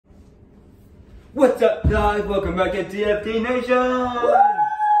What's up, guys? Welcome back to TFT Nation! Woo!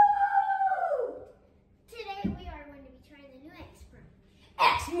 Today we are going to be trying the new X Prime.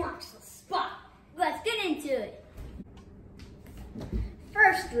 X marks the spot. Let's get into it.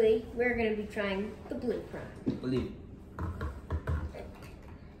 Firstly, we're going to be trying the blue prime. Blue.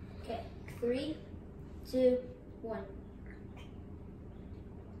 Okay, 3, 2, 1.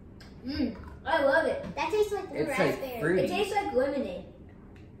 I love it. That tastes like blue It's raspberry. like fruity. It tastes like lemonade.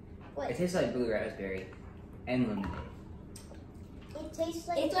 What? It tastes like blue raspberry and lemonade. It tastes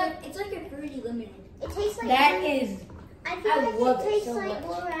like it's like a fruity lemonade. It tastes like That is, I feel I like love it it tastes so like much.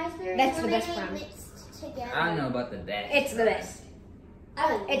 blue raspberry. That's the lemonade best prime. mixed together. I don't know about the best. it's the best.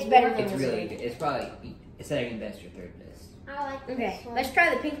 It's I better love than It's it. really good. It's probably second best or third best. I like this Okay, one. let's try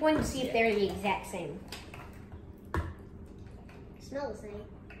the pink one to see if they're the exact same. Smell the same.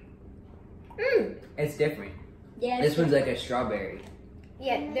 It's different. Yeah. This one's like a strawberry.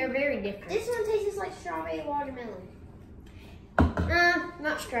 Yeah, they're very different. This one tastes like strawberry watermelon.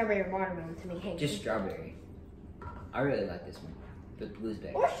 Not strawberry watermelon to me. Hey, Just strawberry. I really like this one. The blue's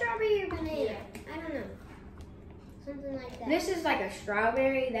better. Or strawberry or banana. I don't know. Something like that. this is like a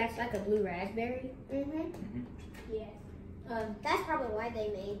strawberry. That's like a blue raspberry. Yeah. That's probably why they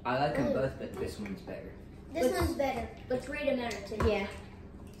made. I like them both, but this one's better. This one's better. Let's rate them out of 10. Yeah.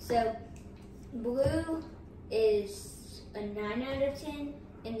 So, blue is a 9 out of 10,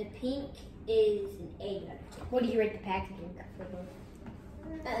 and the pink is an 8 out of 10. What do you rate the packaging for both?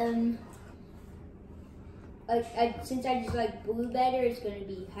 Since I just like blue better, it's going to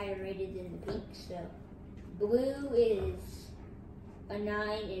be higher rated than the pink. So, blue is a 9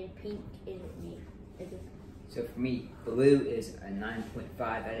 and pink is an 8. So for me, blue is a 9.5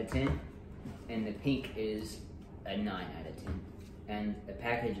 out of 10, and the pink is a 9 out of 10. And the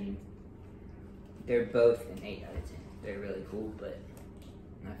packaging, they're both an 8 out of 10. They're really cool, but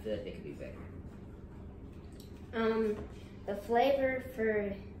I feel like they could be better. The flavor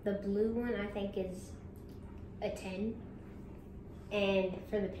for the blue one I think is a 10, and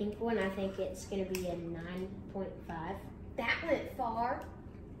for the pink one I think it's gonna be a 9.5. That went far.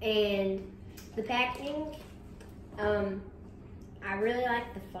 And the packaging, I really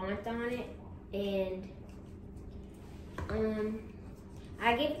like the font on it, and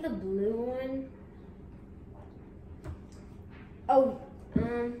I give the blue one,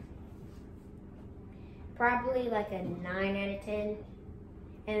 probably like a 9 out of 10,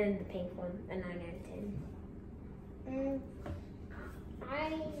 and then the pink one a 9 out of 10.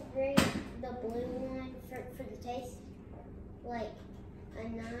 I rate the blue one for the taste like a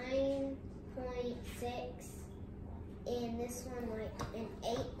 9.6, and this one like an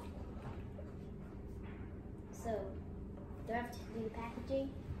 8. So, do I have to do the packaging?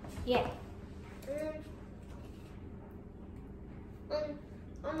 Yeah.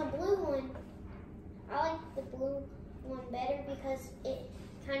 On the blue one, I like the blue one better because it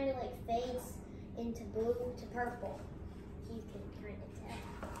kind of like fades into blue to purple. You can kind of tell.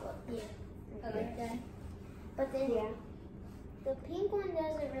 Well, yeah, I like that. But then the pink one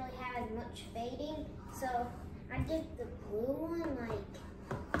doesn't really have as much fading, so I give the blue one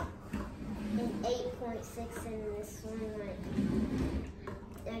like an 8.6, and this one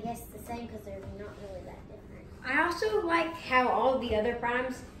like I guess the same because they're not really that different. I also like how all the other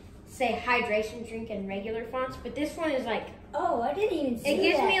primes say hydration drink in regular fonts, but this one is like, Oh, I didn't even see it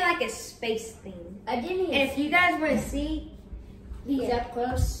gives me like a space theme. I didn't even And if you guys want to see these up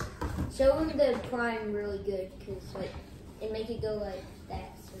close, show them the prime really good because like it make it go like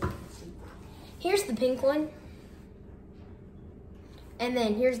that so you can see. here's the pink one, and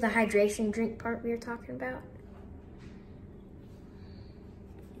then here's the hydration drink part we were talking about.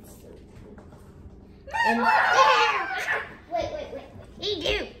 And Wait. he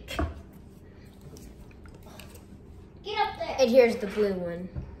do. Get up there. And here's the blue one.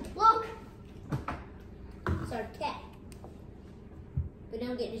 Look. It's our cat. But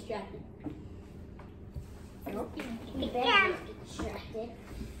don't get distracted. Nope. You better not get distracted.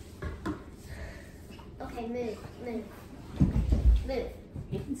 Okay, move.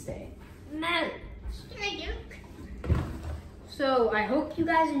 You can stay. Move. Stay, Duke. So I hope you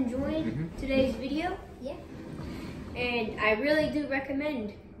guys enjoyed today's video. Yeah. And I really do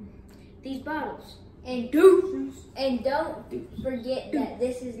recommend these bottles. And Deuces. And don't forget that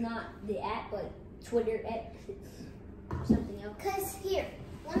this is not the app like Twitter X. It's something else. Cause here,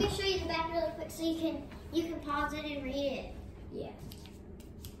 let me show you the back really quick so you can pause it and read it. Yeah.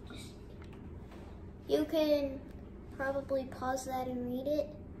 You can probably pause that and read it.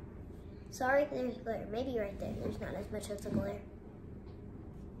 Sorry, there's glare. Maybe right there. There's not as much as a glare.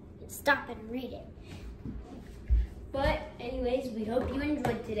 Stop and read it. But anyways, we hope you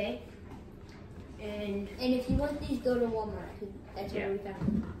enjoyed today. And if you want these, go to Walmart. 'Cause that's where we found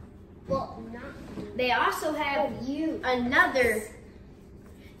them. Well, not they also have you. another.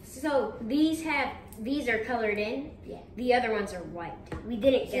 So these are colored in. Yeah. The other ones are white. We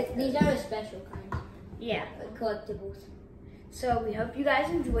didn't So get these those. are the special kinds, Yeah. like collectibles. So we hope you guys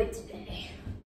enjoyed today.